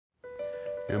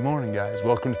Good morning, guys.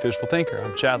 Welcome to Fishful Thinker.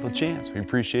 I'm Chad LaChance. We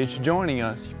appreciate you joining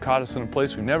us. You caught us in a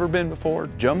place we've never been before,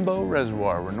 Jumbo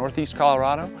Reservoir. We're northeast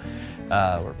Colorado.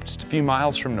 We're just a few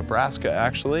miles from Nebraska,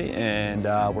 actually, and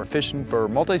we're fishing for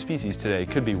multi-species today.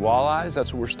 Could be walleyes,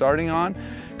 that's what we're starting on.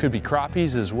 Could be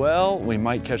crappies as well. We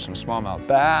might catch some smallmouth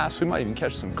bass. We might even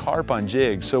catch some carp on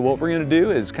jigs. So what we're gonna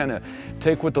do is kind of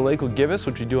take what the lake will give us,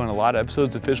 which we do on a lot of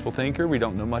episodes of Fishful Thinker. We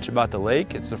don't know much about the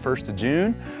lake. It's the 1st of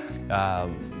June.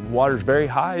 Water's very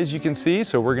high, as you can see,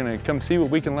 so we're gonna come see what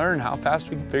we can learn, how fast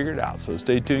we can figure it out. So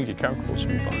stay tuned, get comfortable, it should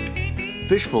be fun.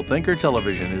 Fishful Thinker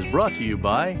Television is brought to you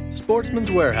by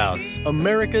Sportsman's Warehouse,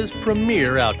 America's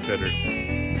premier outfitter.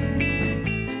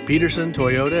 Peterson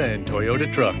Toyota and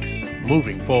Toyota Trucks,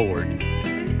 moving forward.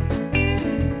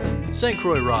 St.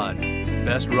 Croix Rod,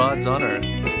 best rods on earth.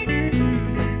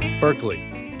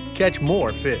 Berkeley, catch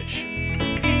more fish.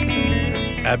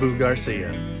 Abu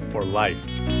Garcia, for life.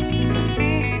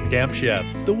 Camp Chef,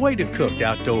 the way to cook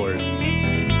outdoors.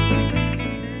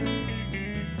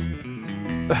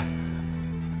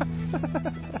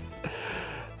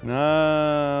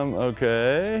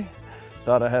 Okay.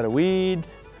 Thought I had a weed.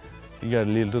 You got a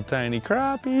little tiny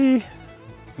crappie.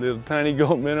 Little tiny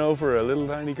gold minnow for a little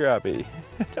tiny crappie.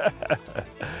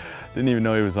 Didn't even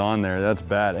know he was on there. That's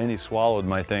bad. And he swallowed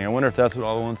my thing. I wonder if that's what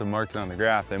all the ones I marked on the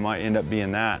graph. They might end up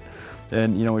being that.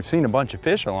 And you know, we've seen a bunch of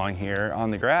fish along here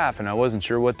on the graph and I wasn't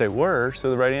sure what they were. So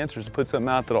the right answer is to put something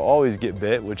out that'll always get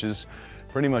bit, which is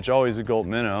pretty much always a gold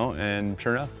minnow. And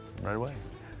sure enough, right away.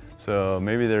 So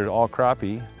maybe they're all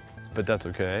crappie, but that's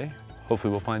okay.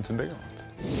 Hopefully we'll find some bigger ones.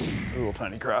 Little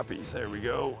tiny crappies, there we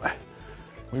go.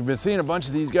 We've been seeing a bunch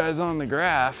of these guys on the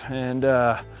graph and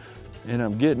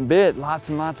I'm getting bit, lots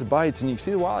and lots of bites. And you can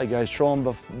see the walleye guys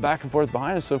trolling back and forth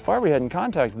behind us. So far we hadn't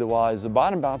contacted the walleyes. The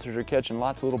bottom bouncers are catching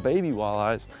lots of little baby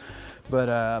walleyes.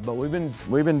 But we've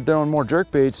been throwing more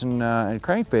jerkbaits and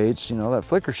crankbaits, you know, that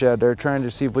flicker shad there, trying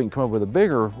to see if we can come up with a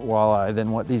bigger walleye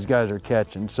than what these guys are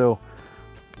catching. So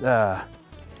at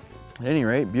any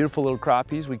rate, beautiful little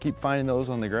crappies. We keep finding those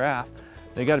on the graph.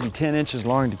 They got to be 10 inches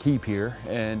long to keep here,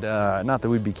 and not that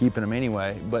we'd be keeping them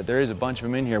anyway, but there is a bunch of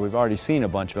them in here. We've already seen a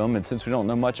bunch of them, and since we don't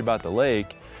know much about the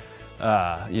lake,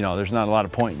 you know, there's not a lot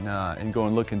of point in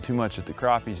going looking too much at the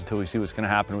crappies until we see what's going to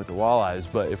happen with the walleyes.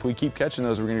 But if we keep catching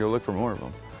those, we're going to go look for more of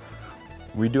them.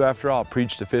 We do, after all,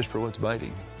 preach to fish for what's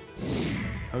biting.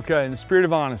 Okay, in the spirit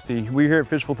of honesty, we here at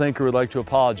Fishful Thinker would like to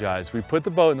apologize. We put the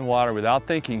boat in the water without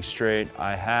thinking straight.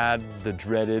 I had the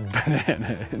dreaded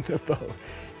banana in the boat.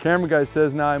 Camera guy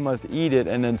says now I must eat it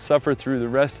and then suffer through the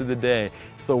rest of the day.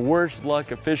 It's the worst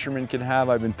luck a fisherman can have.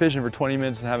 I've been fishing for 20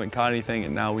 minutes and haven't caught anything,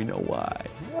 and now we know why.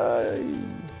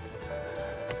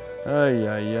 Ay,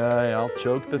 ay, ay, I'll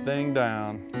choke the thing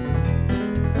down.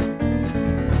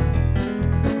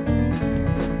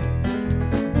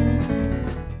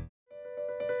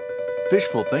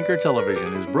 Fishful Thinker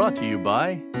Television is brought to you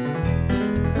by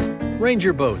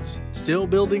Ranger Boats, still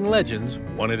building legends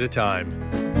one at a time.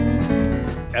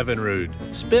 Evinrude,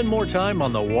 spend more time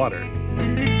on the water.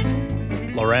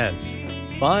 Lawrence,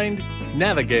 find,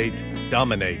 navigate,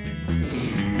 dominate. All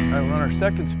right, we're on our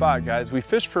second spot, guys. We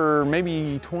fished for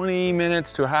maybe 20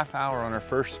 minutes to a half hour on our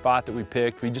first spot that we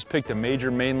picked. We just picked a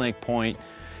major main lake point.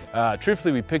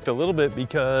 Truthfully, we picked a little bit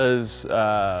because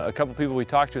a couple people we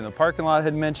talked to in the parking lot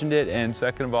had mentioned it, and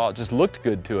second of all, it just looked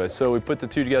good to us. So we put the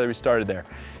two together, we started there.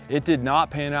 It did not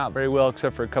pan out very well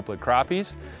except for a couple of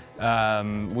crappies.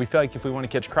 We feel like if we want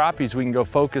to catch crappies, we can go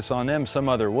focus on them some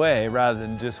other way rather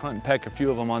than just hunt and peck a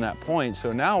few of them on that point.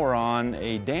 So now we're on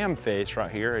a dam face right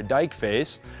here, a dike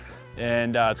face.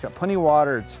 And it's got plenty of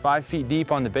water. It's 5 feet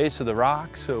deep on the base of the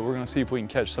rock, so we're gonna see if we can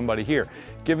catch somebody here.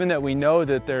 Given that we know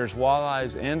that there's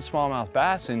walleyes and smallmouth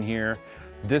bass in here,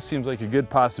 this seems like a good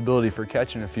possibility for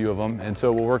catching a few of them. And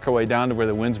so we'll work our way down to where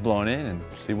the wind's blowing in and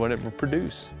see what it will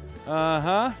produce.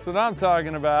 That's what I'm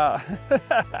talking about.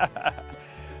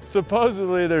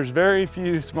 Supposedly there's very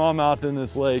few smallmouth in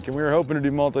this lake, and we were hoping to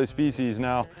do multi-species.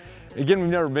 Now, again, we've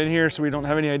never been here, so we don't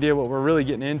have any idea what we're really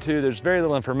getting into. There's very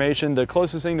little information. The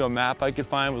closest thing to a map I could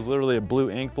find was literally a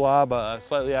blue ink blob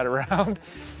slightly out of round.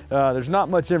 There's not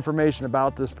much information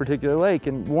about this particular lake,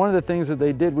 and one of the things that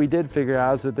we did figure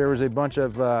out is that there was a bunch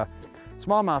of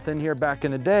smallmouth in here back in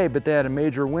the day, but they had a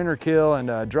major winter kill and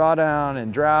drawdown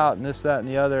and drought and this, that, and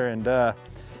the other,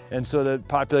 and so the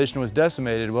population was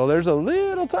decimated. Well, there's a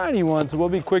little tiny one, so we'll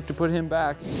be quick to put him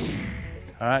back.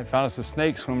 All right, found us a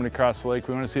snake swimming across the lake.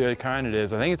 We want to see what kind it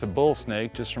is. I think it's a bull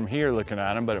snake just from here looking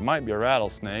at him, but it might be a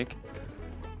rattlesnake.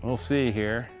 We'll see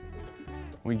here.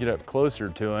 We get up closer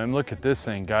to him. Look at this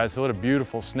thing, guys. What a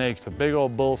beautiful snake. It's a big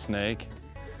old bull snake.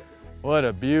 What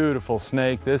a beautiful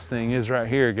snake this thing is right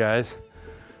here, guys.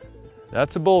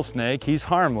 That's a bull snake. He's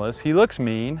harmless. He looks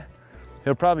mean.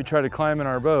 He'll probably try to climb in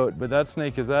our boat, but that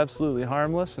snake is absolutely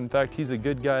harmless. In fact, he's a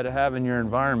good guy to have in your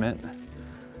environment.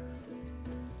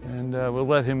 And we'll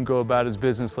let him go about his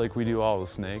business like we do all the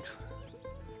snakes.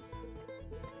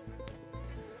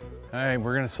 All right,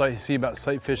 we're gonna see about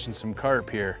sight fishing some carp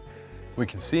here. We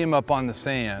can see him up on the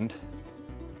sand.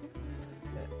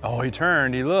 Oh, he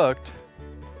turned, he looked.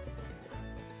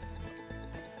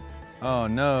 Oh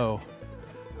no,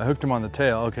 I hooked him on the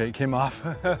tail. Okay, it came off.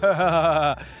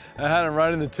 I had him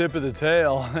right in the tip of the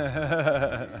tail.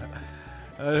 I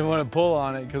didn't want to pull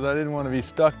on it because I didn't want to be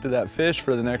stuck to that fish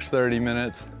for the next 30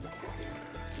 minutes.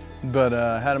 But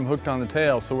I had him hooked on the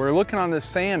tail. So we're looking on this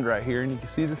sand right here, and you can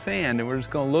see the sand, and we're just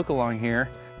gonna look along here.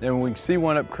 Then when we see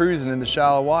one up cruising in the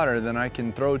shallow water, then I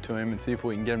can throw to him and see if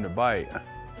we can get him to bite.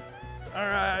 All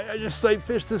right, I just sight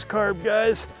fished this carp,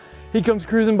 guys. He comes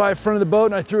cruising by in front of the boat,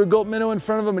 and I threw a gulp minnow in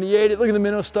front of him, and he ate it. Look at the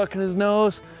minnow stuck in his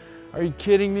nose. Are you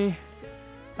kidding me?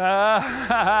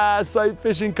 Sight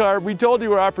fishing carp. We told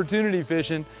you we're opportunity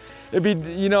fishing. It'd be,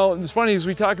 you know, it's funny as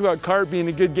we talk about carp being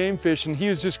a good game fish, and he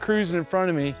was just cruising in front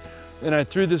of me, and I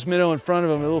threw this minnow in front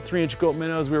of him, a little 3-inch gulp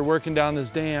minnow as we were working down this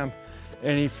dam,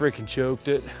 and he freaking choked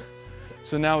it.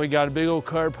 So now we got a big old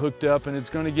carp hooked up, and it's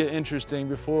gonna get interesting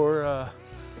before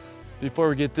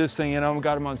we get this thing in. I've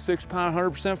got him on 6-pound,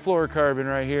 100% fluorocarbon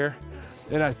right here.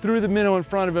 And I threw the minnow in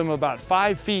front of him about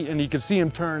 5 feet, and you could see him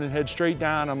turn and head straight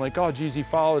down. I'm like, oh geez, he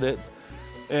followed it.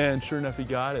 And sure enough, he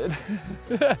got it.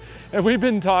 And we've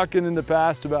been talking in the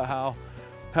past about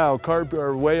how carp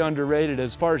are way underrated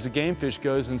as far as the game fish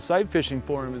goes, and sight fishing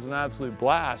for them is an absolute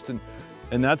blast. And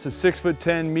that's a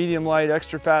 6'10" medium light,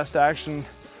 extra fast action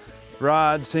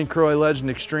rod, St. Croix Legend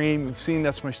Extreme. You've seen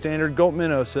that's my standard gulp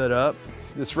minnow setup.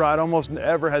 This rod almost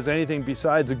never has anything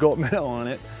besides a gulp minnow on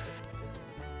it.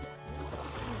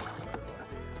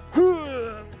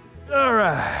 All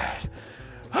right.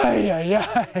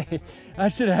 I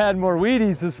should have had more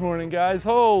Wheaties this morning, guys.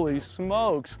 Holy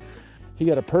smokes. He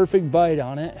got a perfect bite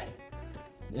on it,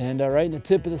 and right in the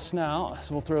tip of the snout.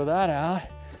 So we'll throw that out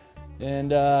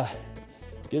and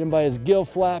get him by his gill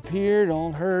flap here.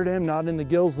 Don't hurt him, not in the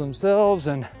gills themselves.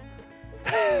 And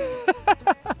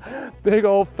big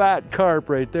old fat carp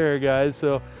right there, guys.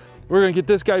 So we're gonna get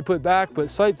this guy put back, but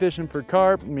sight fishing for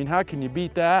carp, I mean, how can you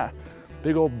beat that?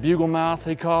 Big old bugle mouth,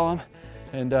 they call them.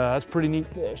 And that's a pretty neat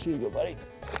fish. Here you go, buddy.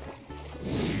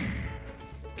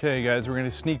 Okay, guys, we're gonna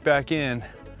sneak back in.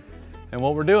 And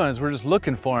what we're doing is we're just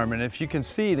looking for him. And if you can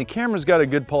see, the camera's got a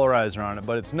good polarizer on it,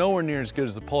 but it's nowhere near as good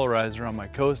as the polarizer on my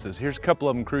Costas. Here's a couple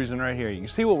of them cruising right here. You can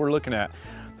see what we're looking at.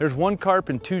 There's 1 carp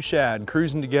and 2 shad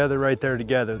cruising together right there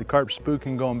together. The carp's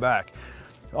spooking going back.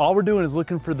 All we're doing is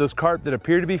looking for those carp that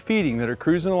appear to be feeding, that are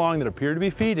cruising along, that appear to be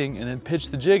feeding, and then pitch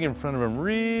the jig in front of them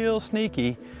real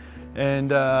sneaky.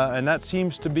 And that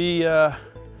seems to be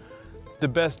the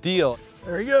best deal.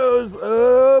 There he goes.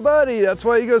 Oh, buddy, that's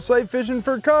why you go sight fishing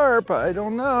for carp. I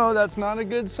don't know, that's not a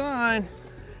good sign.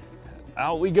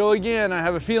 Out we go again. I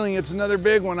have a feeling it's another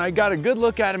big one. I got a good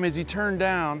look at him as he turned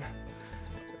down,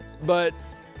 but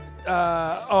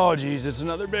oh geez, it's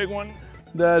another big one.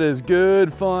 That is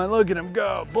good fun. Look at him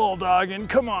go, bulldogging.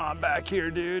 Come on back here,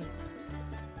 dude.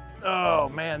 Oh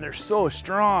man, they're so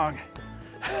strong.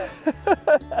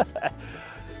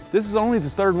 This is only the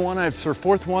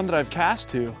 4th one that I've cast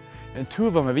to, and 2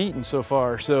 of them I've eaten so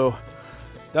far. So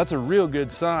that's a real good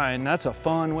sign. That's a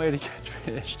fun way to catch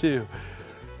fish too.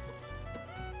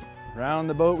 Around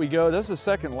the boat we go. This is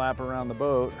the 2nd lap around the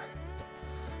boat.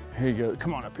 Here you go.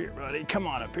 Come on up here, buddy. Come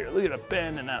on up here. Look at the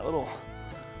bend in that little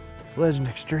Legend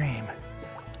Extreme.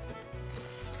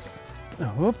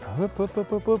 Whoop, whoop, whoop,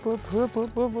 whoop, whoop, whoop, whoop,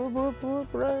 whoop, whoop, whoop, whoop, whoop,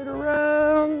 right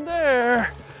around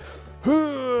there.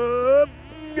 Whoop,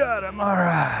 got him, all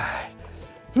right.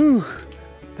 Whew.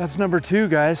 That's number 2,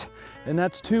 guys. And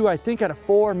that's 2, I think, out of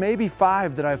 4, maybe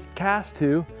 5 that I've cast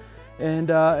to. And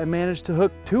I managed to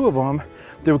hook 2 of them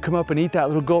that would come up and eat that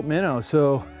little gulp minnow.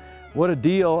 So what a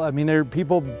deal. I mean,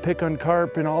 people pick on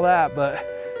carp and all that, but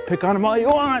pick on them all you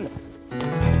want.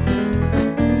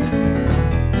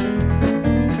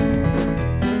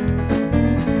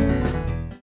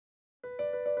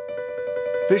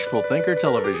 Fishful Thinker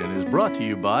Television is brought to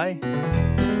you by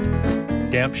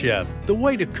Camp Chef, the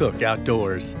way to cook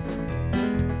outdoors.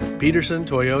 Peterson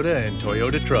Toyota and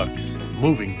Toyota Trucks,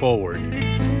 moving forward.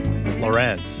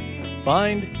 Lawrence,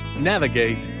 find,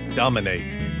 navigate,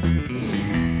 dominate.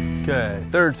 Okay,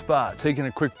 3rd spot, taking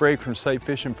a quick break from sight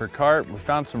fishing for carp. We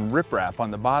found some riprap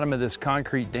on the bottom of this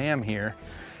concrete dam here.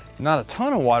 Not a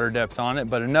ton of water depth on it,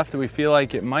 but enough that we feel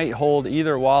like it might hold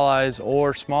either walleyes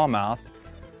or smallmouth.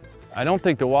 I don't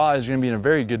think the walleye is gonna be in a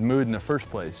very good mood in the first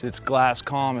place. It's glass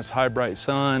calm, it's high bright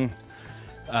sun.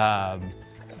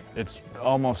 It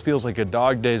almost feels like a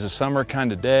dog days of summer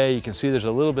kind of day. You can see there's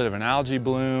a little bit of an algae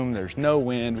bloom. There's no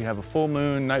wind. We have a full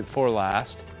moon night before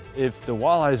last. If the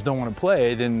walleyes don't want to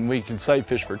play, then we can sight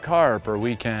fish for carp, or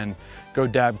we can go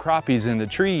dab crappies in the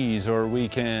trees, or we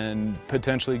can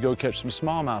potentially go catch some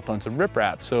smallmouth on some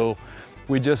riprap. So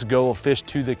we just go fish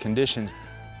to the conditions.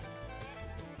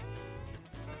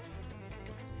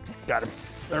 Got him.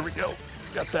 There we go.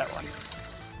 Got that one.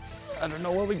 I don't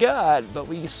know what we got, but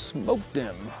we smoked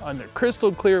him on the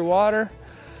crystal clear water.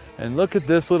 And look at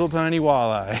this little tiny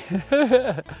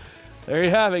walleye. There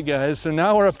you have it, guys. So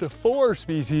now we're up to 4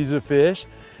 species of fish.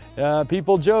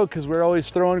 People joke because we're always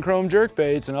throwing chrome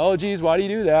jerkbaits, and oh geez, why do you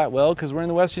do that? Well, because we're in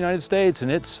the Western United States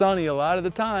and it's sunny a lot of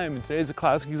the time. And today's a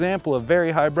classic example of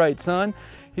very high bright sun.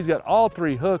 He's got all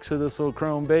 3 hooks of this little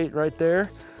chrome bait right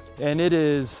there. And it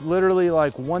is literally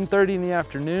like 1:30 in the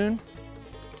afternoon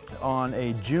on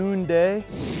a June day.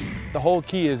 The whole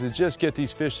key is to just get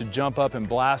these fish to jump up and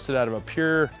blast it out of a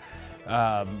pure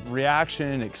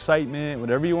reaction, excitement,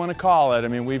 whatever you want to call it. I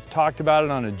mean, we've talked about it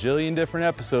on a jillion different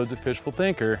episodes of Fishful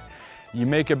Thinker. You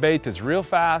make a bait that's real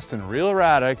fast and real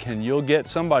erratic, and you'll get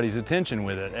somebody's attention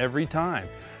with it every time.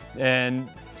 And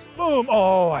boom,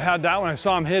 oh, I had that when I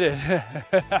saw him hit it.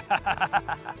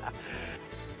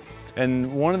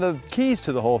 And one of the keys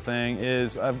to the whole thing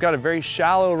is I've got a very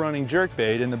shallow running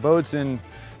jerkbait, and the boat's in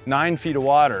 9 feet of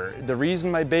water. The reason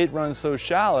my bait runs so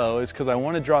shallow is because I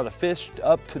want to draw the fish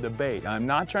up to the bait. I'm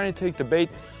not trying to take the bait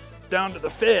down to the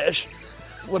fish.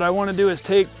 What I want to do is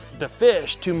take the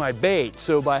fish to my bait.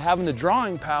 So by having the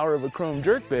drawing power of a chrome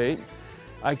jerkbait,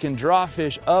 I can draw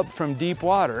fish up from deep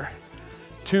water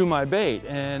to my bait.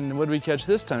 And what did we catch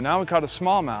this time? Now we caught a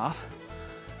smallmouth.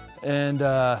 And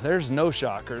there's no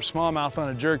shocker. Smallmouth on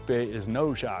a jerkbait is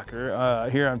no shocker.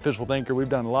 Here on Fishful Thinker, we've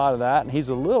done a lot of that, and he's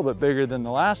a little bit bigger than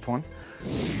the last one.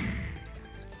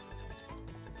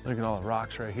 Look at all the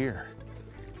rocks right here.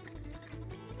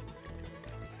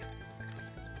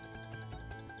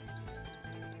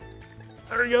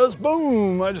 There he goes,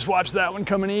 boom! I just watched that one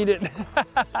come and eat it.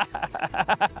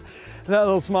 That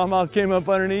little smallmouth came up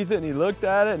underneath it, and he looked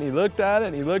at it, and he looked at it,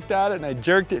 and he looked at it, and I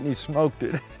jerked it, and he smoked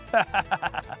it.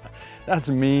 That's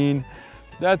mean.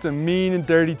 That's a mean and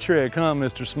dirty trick, huh,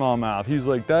 Mr. Smallmouth? He's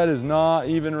like, that is not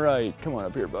even right. Come on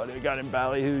up here, buddy. I got him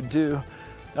ballyhooed too.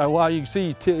 Well, you can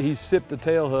see he sipped the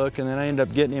tail hook, and then I ended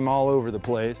up getting him all over the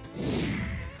place.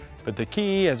 But the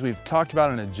key, as we've talked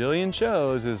about in a jillion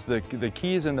shows, is the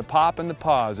key is in the pop and the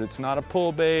pause. It's not a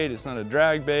pull bait, it's not a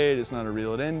drag bait, it's not a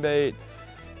reel it in bait.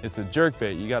 It's a jerk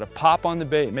bait. You got to pop on the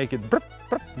bait, make it brip,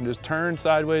 brip, and just turn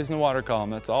sideways in the water column.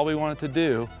 That's all we want it to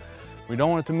do. We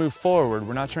don't want it to move forward.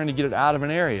 We're not trying to get it out of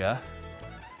an area.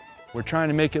 We're trying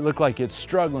to make it look like it's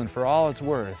struggling for all it's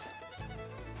worth.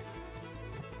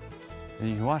 And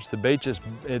you can watch the bait just,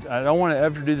 I don't want to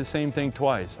ever do the same thing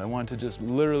twice. I want it to just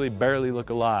literally barely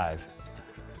look alive.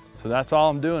 So that's all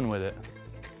I'm doing with it.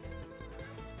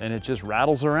 And it just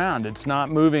rattles around. It's not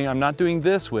moving. I'm not doing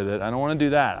this with it. I don't want to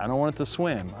do that. I don't want it to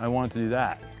swim. I want it to do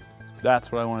that.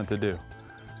 That's what I want it to do.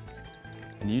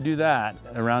 And you do that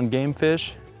around game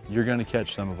fish, you're going to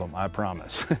catch some of them, I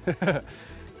promise.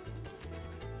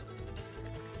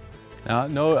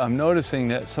 Now, I'm noticing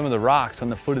that some of the rocks on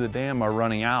the foot of the dam are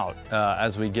running out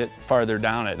as we get farther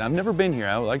down it. And I've never been here.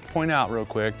 I would like to point out real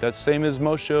quick, that's the same as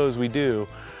most shows we do.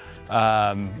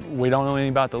 We don't know anything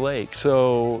about the lake.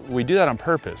 So we do that on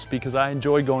purpose because I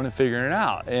enjoy going and figuring it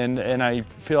out. And I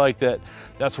feel like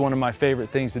that's one of my favorite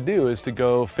things to do is to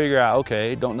go figure out,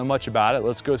 okay, don't know much about it,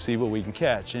 let's go see what we can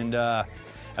catch. And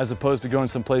as opposed to going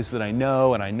someplace that I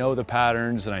know, and I know the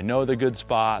patterns, and I know the good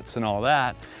spots and all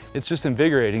that, it's just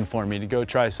invigorating for me to go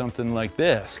try something like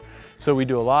this. So we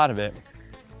do a lot of it.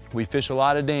 We fish a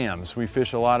lot of dams, we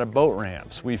fish a lot of boat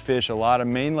ramps, we fish a lot of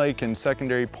main lake and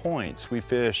secondary points, we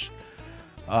fish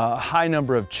a high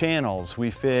number of channels,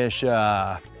 we fish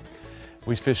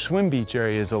swim beach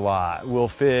areas a lot, we'll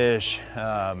fish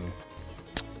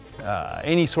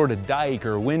any sort of dike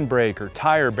or windbreak or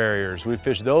tire barriers. We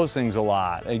fish those things a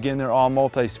lot. Again, they're all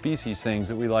multi-species things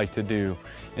that we like to do.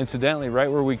 Incidentally,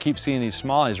 right where we keep seeing these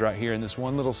smallies right here in this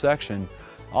one little section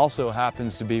also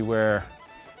happens to be where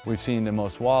we've seen the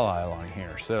most walleye along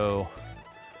here. So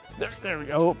there we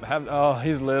go. Oh,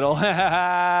 he's little.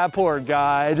 Poor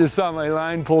guy. I just saw my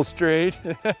line pull straight.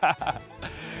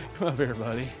 Come up here,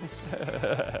 buddy.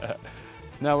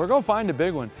 Now we're gonna find a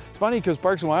big one. It's funny because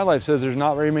Parks and Wildlife says there's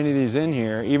not very many of these in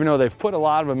here, even though they've put a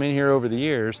lot of them in here over the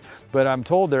years, but I'm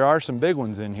told there are some big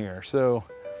ones in here. So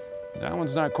that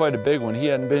one's not quite a big one. He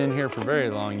hadn't been in here for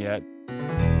very long yet.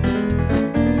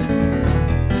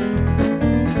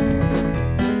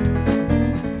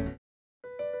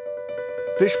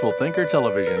 Fishful Thinker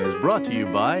Television is brought to you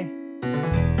by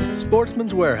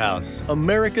Sportsman's Warehouse,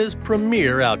 America's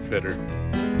premier outfitter.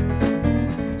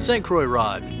 St. Croix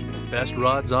Rod, best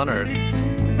rods on earth.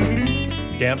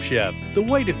 Camp Chef, the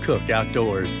way to cook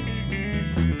outdoors.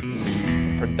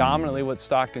 Predominantly what's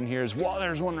stocked in here is, well,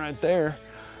 there's one right there,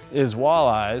 is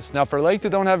walleyes. Now for a lake that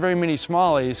don't have very many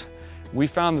smallies, we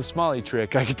found the smallie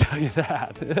trick, I can tell you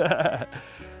that.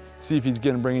 See if he's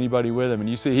gonna bring anybody with him. And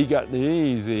you see he got the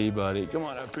easy, buddy. Come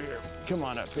on up here, come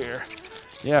on up here.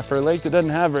 Yeah, for a lake that doesn't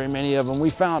have very many of them,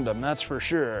 we found them, that's for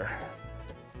sure.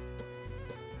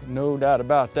 No doubt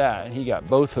about that. And he got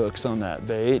both hooks on that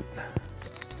bait.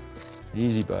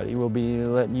 Easy, buddy. We'll be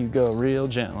letting you go real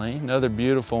gently. Another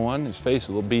beautiful one. His face is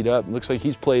a little beat up. Looks like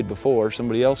he's played before.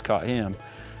 Somebody else caught him.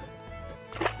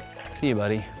 See you,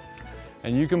 buddy.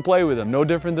 And you can play with them. No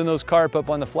different than those carp up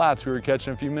on the flats we were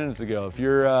catching a few minutes ago. If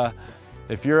you're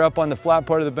up on the flat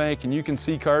part of the bank and you can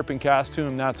see carp and cast to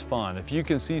them, that's fun. If you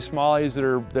can see smallies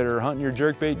that are hunting your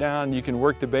jerkbait down, you can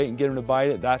work the bait and get them to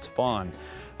bite it, that's fun.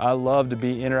 I love to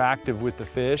be interactive with the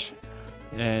fish.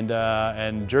 And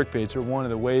jerkbaits are one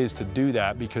of the ways to do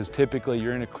that because typically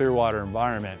you're in a clear water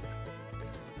environment.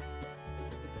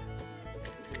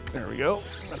 There we go,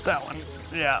 got that one.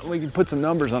 Yeah, we can put some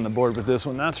numbers on the board with this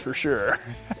one, that's for sure.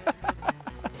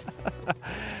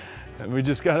 And we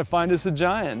just gotta find us a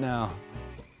giant now.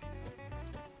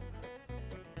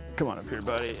 Come on up here,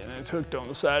 buddy. And it's hooked on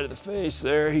the side of the face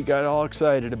there. He got all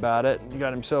excited about it. He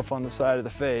got himself on the side of the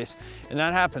face. And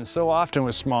that happens so often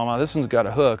with smallmouth. This one's got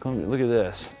a hook. Look at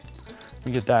this. Let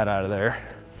me get that out of there.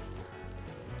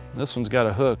 This one's got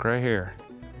a hook right here.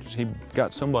 He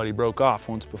got somebody broke off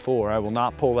once before. I will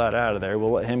not pull that out of there.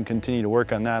 We'll let him continue to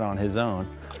work on that on his own.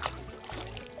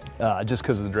 Just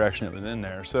because of the direction it was in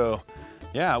there. So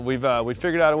yeah, we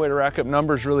figured out a way to rack up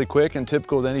numbers really quick, and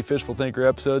typical with any Fishful Thinker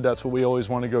episode, that's what we always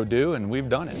want to go do, and we've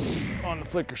done it. On the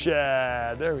flicker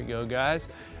shad, there we go, guys.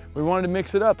 We wanted to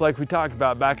mix it up like we talked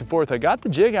about, back and forth. I got the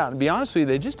jig out, and to be honest with you,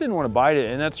 they just didn't want to bite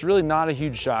it, and that's really not a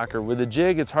huge shocker. With a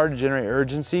jig, it's hard to generate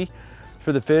urgency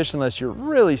for the fish unless you're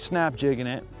really snap jigging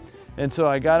it. And so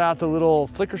I got out the little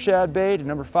flicker shad bait, a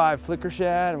number 5 flicker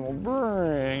shad, and we'll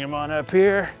bring him on up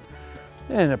here.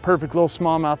 And a perfect little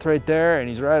smallmouth right there, and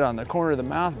he's right on the corner of the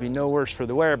mouth. Be no worse for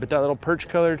the wear, but that little perch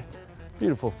colored,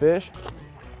 beautiful fish.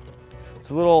 It's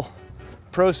a little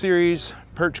Pro Series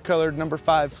perch colored number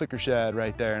 5 flicker shad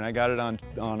right there, and I got it on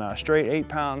a straight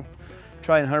 8-pound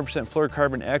Trident 100%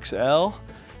 fluorocarbon XL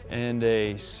and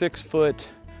a 6 foot,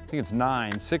 I think it's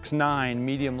 6'9"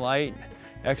 medium light,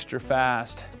 extra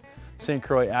fast St.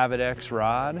 Croix Avid X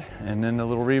rod, and then the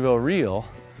little Revo reel.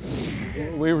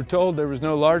 We were told there was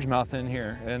no largemouth in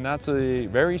here, and that's a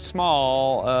very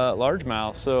small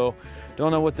largemouth, so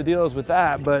don't know what the deal is with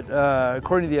that, but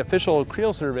according to the official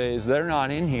creel surveys, they're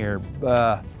not in here.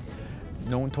 No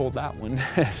one told that one,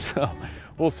 so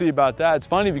we'll see about that. It's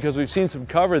funny because we've seen some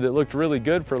cover that looked really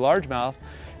good for largemouth,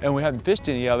 and we haven't fished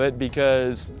any of it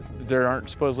because there aren't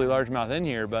supposedly largemouth in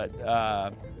here, but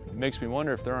it makes me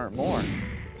wonder if there aren't more.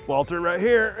 Walter right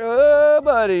here. Oh,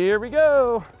 buddy, here we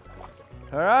go.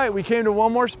 All right, we came to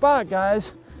one more spot,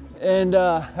 guys. And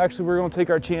actually, we're gonna take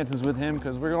our chances with him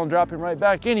because we're gonna drop him right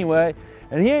back anyway.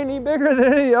 And he ain't any bigger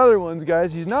than any other ones,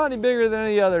 guys. He's not any bigger than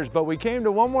any others, but we came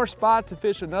to one more spot to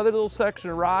fish another little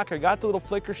section of rock. I got the little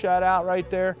flicker shad out right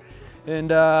there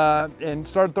and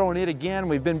started throwing it again.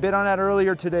 We've been bit on that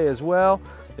earlier today as well.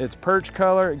 It's perch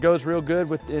color. It goes real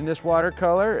good in this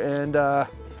watercolor.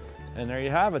 And there you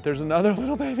have it. There's another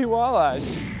little baby walleye.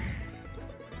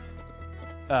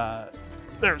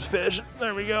 There's fish,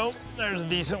 there we go. There's a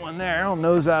decent one there. I'll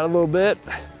nose out a little bit.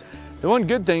 The one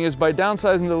good thing is by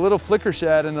downsizing the little flicker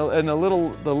shad and the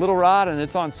little rod, and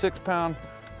it's on 6-pound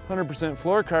 100%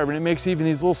 fluorocarbon, it makes even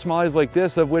these little smallies like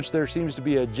this, of which there seems to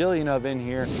be a jillion of in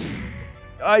here.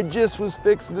 I just was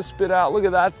fixing to spit out, look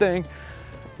at that thing.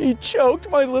 He choked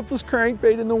my lipless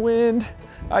crankbait in the wind.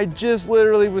 I just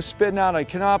literally was spitting out. I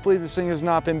cannot believe this thing has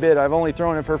not been bit. I've only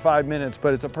thrown it for 5 minutes,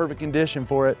 but it's a perfect condition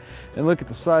for it. And look at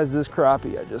the size of this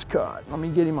crappie I just caught. Let me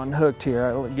get him unhooked here.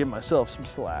 I'll give myself some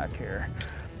slack here.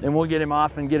 And we'll get him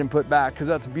off and get him put back because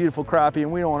that's a beautiful crappie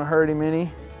and we don't want to hurt him any.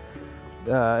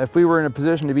 If we were in a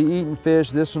position to be eating fish,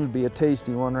 this one would be a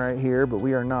tasty one right here, but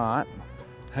we are not.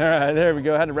 All right, there we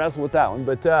go. I had to wrestle with that one,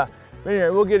 but anyway,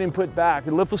 we'll get him put back.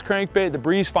 The lipless crankbait, the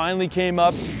breeze finally came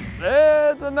up.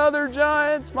 It's another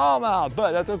giant smallmouth,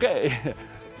 but that's okay.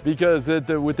 Because with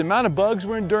the amount of bugs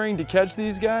we're enduring to catch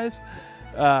these guys,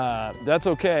 that's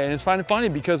okay. And it's kind of funny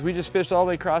because we just fished all the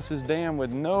way across this dam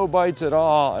with no bites at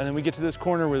all. And then we get to this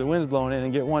corner where the wind's blowing in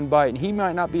and get one bite. And he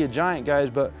might not be a giant, guys,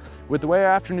 but with the way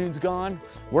our afternoon's gone,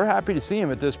 we're happy to see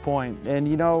him at this point. And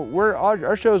you know,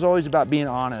 our show is always about being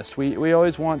honest. We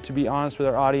always want to be honest with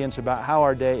our audience about how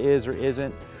our day is or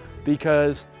isn't,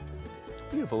 because,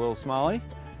 beautiful little smiley,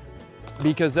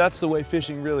 because that's the way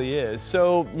fishing really is.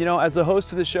 So, you know, as the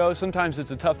host of the show, sometimes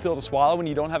it's a tough pill to swallow when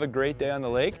you don't have a great day on the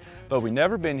lake, but we've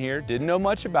never been here, didn't know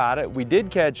much about it. We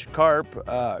did catch carp,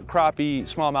 crappie,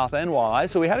 smallmouth, and walleye,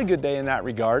 so we had a good day in that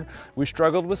regard. We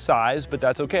struggled with size, but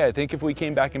that's okay. I think if we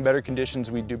came back in better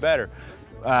conditions, we'd do better.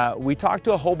 We talked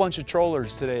to a whole bunch of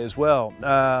trollers today as well,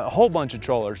 a whole bunch of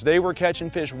trollers. They were catching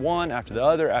fish one after the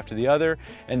other,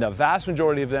 and the vast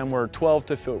majority of them were 12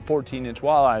 to 14 inch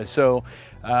walleyes. So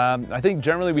I think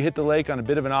generally we hit the lake on a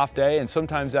bit of an off day, and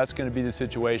sometimes that's going to be the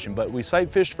situation. But we sight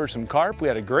fished for some carp. We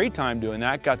had a great time doing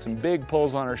that, got some big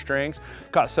pulls on our strings,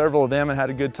 caught several of them and had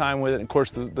a good time with it. And of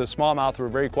course the smallmouth were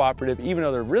very cooperative, even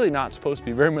though there are really not supposed to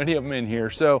be very many of them in here.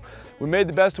 So we made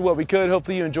the best of what we could.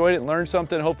 Hopefully you enjoyed it and learned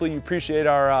something. Hopefully you appreciate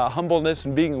our humbleness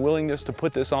and being willingness to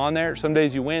put this on there. Some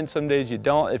days you win, some days you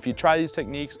don't. If you try these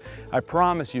techniques, I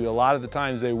promise you a lot of the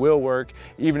times they will work,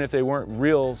 even if they weren't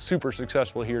real super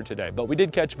successful here today. But we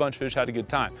did catch a bunch of fish, had a good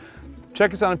time.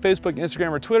 Check us out on Facebook, Instagram,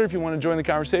 or Twitter if you want to join the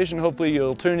conversation. Hopefully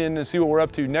you'll tune in and see what we're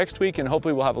up to next week, and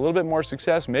hopefully we'll have a little bit more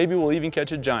success. Maybe we'll even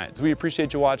catch a giant. So we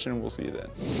appreciate you watching, and we'll see you then.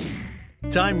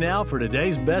 Time now for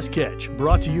today's best catch,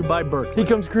 brought to you by Berkeley. He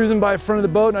comes cruising by in front of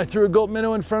the boat, and I threw a gulp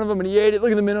minnow in front of him, and he ate it.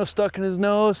 Look at the minnow stuck in his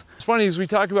nose. It's funny, as we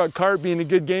talk about carp being a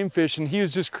good game fish, and he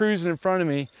was just cruising in front of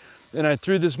me, and I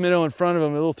threw this minnow in front of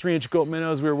him, a little 3-inch gulp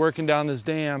minnow, as we were working down this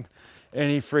dam, and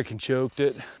he freaking choked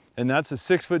it. And that's a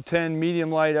 6'10"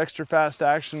 medium light, extra fast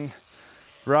action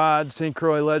rod, St.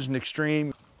 Croix Legend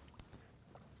Extreme.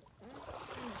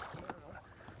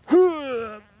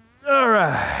 All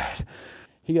right.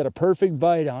 He got a perfect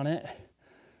bite on it,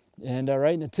 and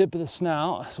right in the tip of the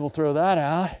snout. So we'll throw that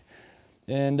out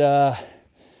and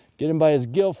get him by his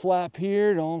gill flap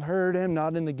here. Don't hurt him,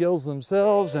 not in the gills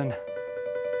themselves. And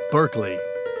Berkeley,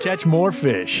 catch more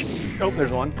fish. oh,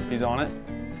 there's one. He's on it.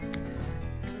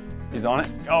 He's on it.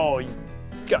 Oh,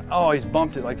 he's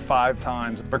bumped it like 5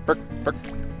 times.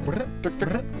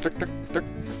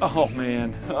 Oh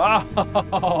man.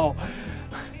 Oh.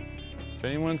 If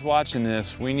anyone's watching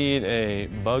this, we need a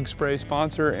bug spray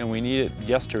sponsor, and we need it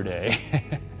yesterday.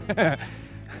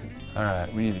 All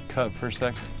right, we need to cut for a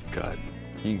sec. Cut.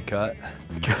 You can cut.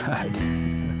 Cut.